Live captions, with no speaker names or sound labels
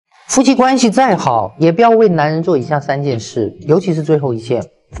夫妻关系再好，也不要为男人做以下3件事，尤其是最后一件，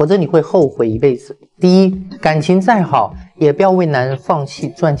否则你会后悔一辈子。第一，感情再好，也不要为男人放弃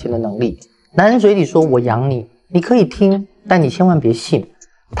赚钱的能力。男人嘴里说我养你，你可以听，但你千万别信。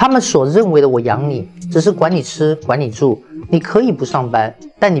他们所认为的我养你，只是管你吃，管你住。你可以不上班，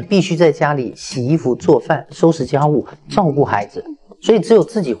但你必须在家里洗衣服、做饭、收拾家务、照顾孩子。所以只有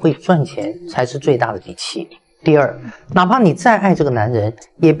自己会赚钱，才是最大的底气。第二，哪怕你再爱这个男人，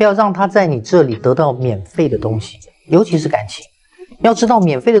也不要让他在你这里得到免费的东西，尤其是感情。要知道，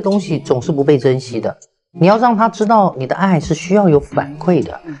免费的东西总是不被珍惜的。你要让他知道，你的爱是需要有反馈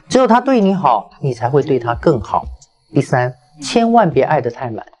的。只有他对你好，你才会对他更好。第三，千万别爱得太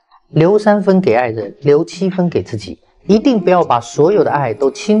满，留3分给爱人，留7分给自己。一定不要把所有的爱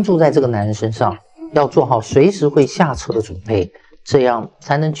都倾注在这个男人身上，要做好随时会下车的准备，这样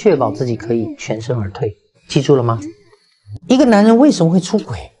才能确保自己可以全身而退。记住了吗？一个男人为什么会出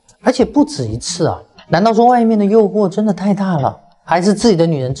轨，而且不止一次啊？难道说外面的诱惑真的太大了，还是自己的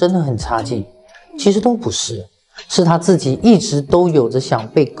女人真的很差劲？其实都不是，是他自己一直都有着想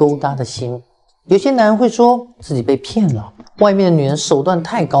被勾搭的心。有些男人会说自己被骗了，外面的女人手段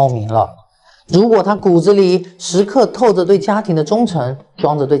太高明了。如果他骨子里时刻透着对家庭的忠诚，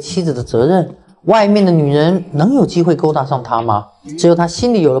装着对妻子的责任，外面的女人能有机会勾搭上他吗？只有他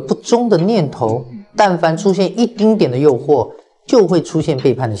心里有了不忠的念头，但凡出现一丁点的诱惑，就会出现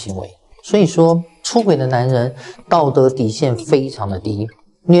背叛的行为。所以说，出轨的男人道德底线非常的低，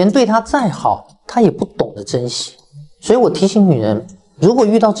女人对他再好，他也不懂得珍惜。所以我提醒女人，如果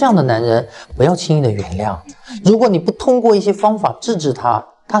遇到这样的男人，不要轻易的原谅。如果你不通过一些方法制止他，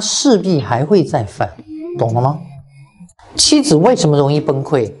他势必还会再犯，懂了吗？妻子为什么容易崩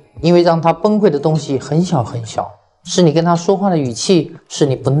溃？因为让他崩溃的东西很小很小，是你跟他说话的语气，是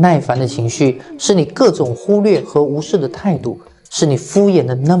你不耐烦的情绪，是你各种忽略和无视的态度，是你敷衍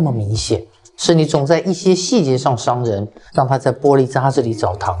的那么明显，是你总在一些细节上伤人，让他在玻璃渣子里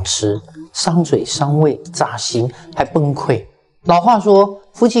找糖吃，伤嘴伤胃扎心还崩溃。老话说，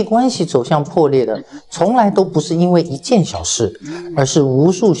夫妻关系走向破裂的从来都不是因为一件小事，而是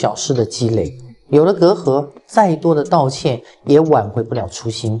无数小事的积累。有了隔阂，再多的道歉也挽回不了初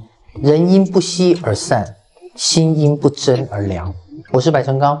心。人因不惜而散，心因不真而凉。我是柏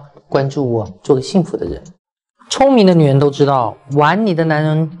丞刚，关注我，做个幸福的人。聪明的女人都知道，玩你的男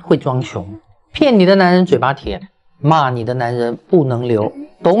人会装穷，骗你的男人嘴巴甜，骂你的男人不能留，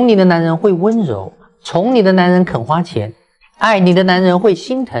懂你的男人会温柔，宠你的男人肯花钱，爱你的男人会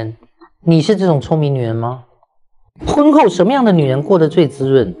心疼。你是这种聪明女人吗？婚后什么样的女人过得最滋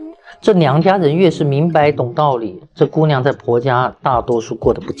润？这娘家人越是明白懂道理，这姑娘在婆家大多数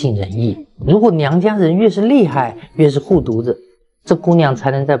过得不尽人意。如果娘家人越是厉害，越是护犊子，这姑娘才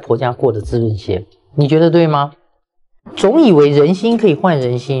能在婆家过得滋润些。你觉得对吗？总以为人心可以换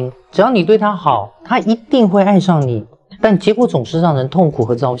人心，只要你对她好，她一定会爱上你，但结果总是让人痛苦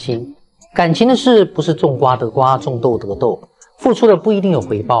和糟心。感情的事不是种瓜得瓜，种豆得豆，付出的不一定有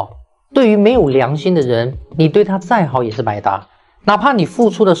回报。对于没有良心的人，你对他再好也是白搭。哪怕你付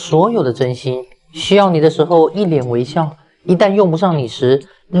出了所有的真心，需要你的时候一脸微笑，一旦用不上你时，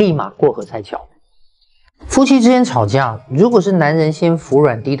立马过河拆桥。夫妻之间吵架，如果是男人先服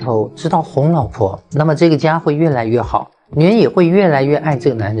软低头，知道哄老婆，那么这个家会越来越好，女人也会越来越爱这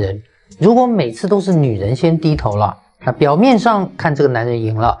个男人。如果每次都是女人先低头了，那表面上看这个男人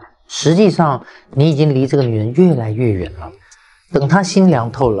赢了，实际上你已经离这个女人越来越远了。等她心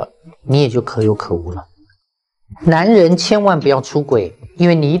凉透了，你也就可有可无了。男人千万不要出轨，因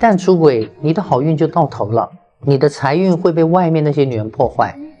为你一旦出轨，你的好运就到头了，你的财运会被外面那些女人破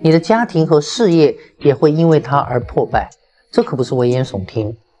坏，你的家庭和事业也会因为他而破败。这可不是危言耸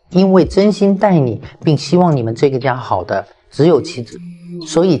听，因为真心待你并希望你们这个家好的只有妻子，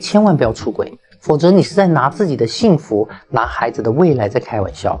所以千万不要出轨，否则你是在拿自己的幸福，拿孩子的未来在开玩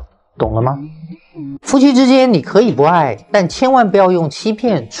笑，懂了吗？夫妻之间你可以不爱，但千万不要用欺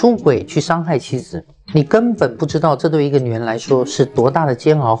骗、出轨去伤害妻子。你根本不知道这对一个女人来说是多大的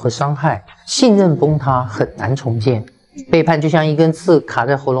煎熬和伤害，信任崩塌很难重建。背叛就像一根刺卡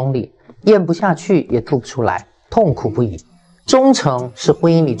在喉咙里，咽不下去也吐不出来，痛苦不已。忠诚是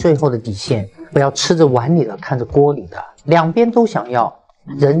婚姻里最后的底线，不要吃着碗里的看着锅里的，两边都想要，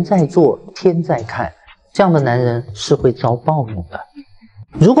人在做天在看，这样的男人是会遭报应的。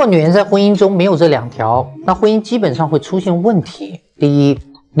如果女人在婚姻中没有这2条，那婚姻基本上会出现问题。第一，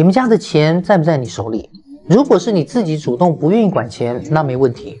你们家的钱在不在你手里？如果是你自己主动不愿意管钱，那没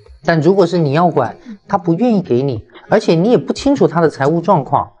问题。但如果是你要管，他不愿意给你，而且你也不清楚他的财务状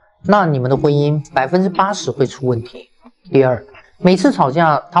况，那你们的婚姻80%会出问题。第二，每次吵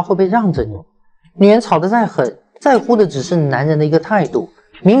架他会不会让着你？女人吵得再狠，在乎的只是男人的一个态度，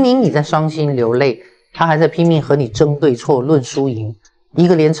明明你在伤心流泪，他还在拼命和你争对错、论输赢。一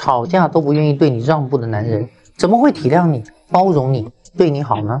个连吵架都不愿意对你让步的男人，怎么会体谅你、包容你、对你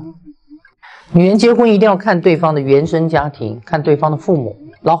好呢？女人结婚一定要看对方的原生家庭，看对方的父母。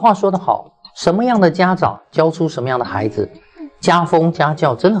老话说得好，什么样的家长教出什么样的孩子，家风家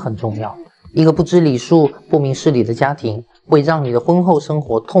教真的很重要。一个不知礼数、不明事理的家庭，会让你的婚后生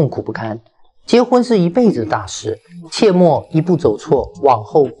活痛苦不堪。结婚是一辈子的大事，切莫一步走错，往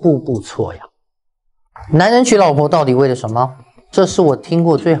后步步错呀。男人娶老婆到底为了什么？这是我听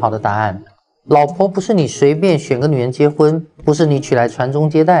过最好的答案。老婆不是你随便选个女人结婚，不是你娶来传宗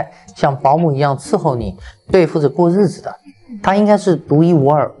接代，像保姆一样伺候你，对付着过日子的。她应该是独一无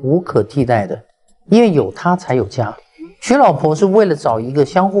二、无可替代的，因为有她才有家。娶老婆是为了找一个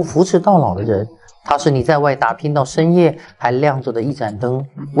相互扶持到老的人，她是你在外打拼到深夜还亮着的一盏灯，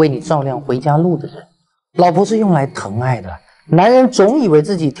为你照亮回家路的人。老婆是用来疼爱的。男人总以为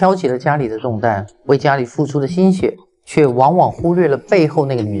自己挑起了家里的重担，为家里付出的心血，却往往忽略了背后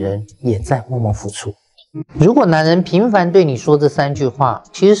那个女人也在默默付出。如果男人频繁对你说这3句话，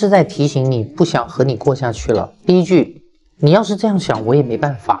其实是在提醒你不想和你过下去了。第一句，你要是这样想，我也没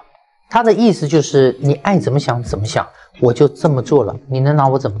办法。他的意思就是你爱怎么想怎么想，我就这么做了，你能拿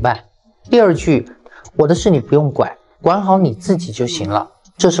我怎么办？第二句，我的事你不用管，管好你自己就行了。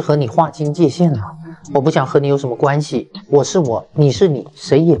这是和你划清界限了，我不想和你有什么关系，我是我，你是你，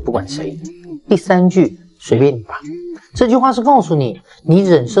谁也不管谁。第3句，随便你吧。这句话是告诉你，你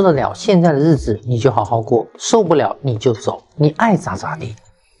忍受得了现在的日子，你就好好过，受不了你就走，你爱咋咋地。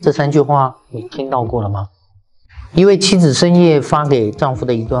这3句话你听到过了吗？一位妻子深夜发给丈夫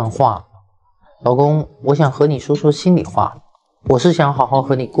的一段话：老公，我想和你说说心里话，我是想好好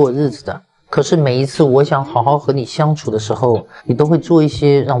和你过日子的，可是每一次我想好好和你相处的时候，你都会做一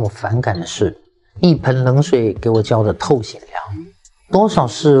些让我反感的事，一盆冷水给我浇得透心凉。多少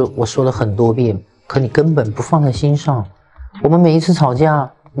事我说了很多遍，可你根本不放在心上。我们每一次吵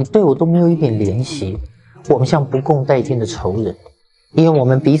架，你对我都没有一点怜惜，我们像不共戴天的仇人。因为我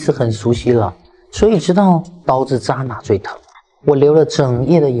们彼此很熟悉了，所以知道刀子扎哪最疼。我流了整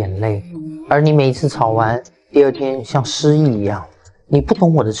夜的眼泪，而你每一次吵完，第二天像失忆一样。你不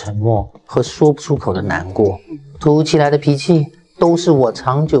懂我的沉默和说不出口的难过，突如其来的脾气都是我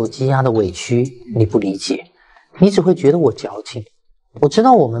长久积压的委屈，你不理解，你只会觉得我矫情。我知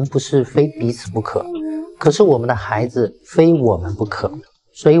道我们不是非彼此不可，可是我们的孩子非我们不可，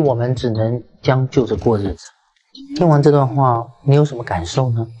所以我们只能将就着过日子。听完这段话，你有什么感受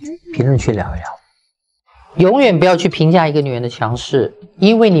呢？评论区聊一聊。永远不要去评价一个女人的强势，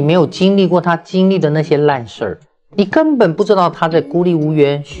因为你没有经历过她经历的那些烂事儿，你根本不知道她在孤立无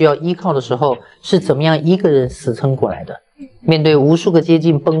援需要依靠的时候是怎么样一个人死撑过来的。面对无数个接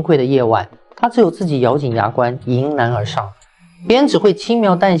近崩溃的夜晚，她只有自己咬紧牙关迎难而上。别人只会轻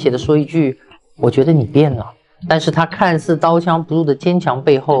描淡写的说一句，我觉得你变了，但是她看似刀枪不入的坚强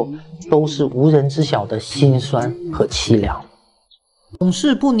背后，都是无人知晓的辛酸和凄凉。懂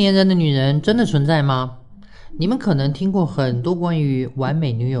事不粘人的女人真的存在吗？你们可能听过很多关于完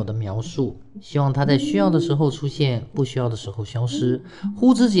美女友的描述，希望她在需要的时候出现，不需要的时候消失，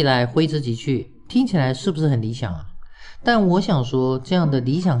呼之即来挥之即去，听起来是不是很理想啊？但我想说，这样的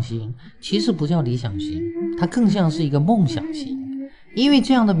理想型其实不叫理想型，它更像是一个梦想型。因为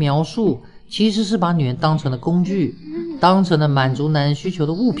这样的描述其实是把女人当成了工具，当成了满足男人需求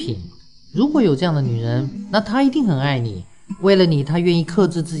的物品。如果有这样的女人，那她一定很爱你，为了你，她愿意克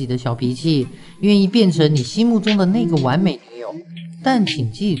制自己的小脾气，愿意变成你心目中的那个完美女友。但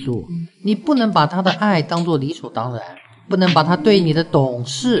请记住，你不能把她的爱当作理所当然，不能把她对你的懂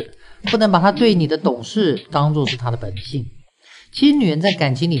事当作是她的本性。其实女人在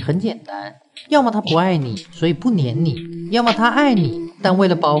感情里很简单，要么她不爱你，所以不黏你，要么她爱你，但为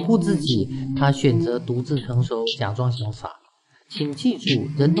了保护自己，她选择独自成熟，假装潇洒。请记住，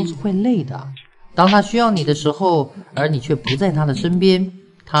人都是会累的。当她需要你的时候，而你却不在她的身边，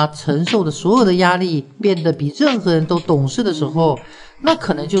她承受的所有的压力变得比任何人都懂事的时候，那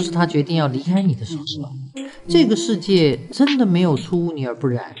可能就是她决定要离开你的时候了。这个世界真的没有出污泥而不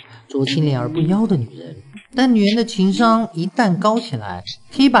染，濯清涟而不妖的女人，但女人的情商一旦高起来，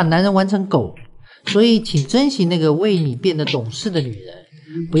可以把男人玩成狗。所以请珍惜那个为你变得懂事的女人，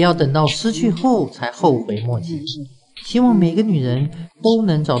不要等到失去后才后悔莫及。希望每个女人都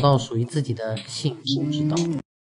能找到属于自己的幸福之道。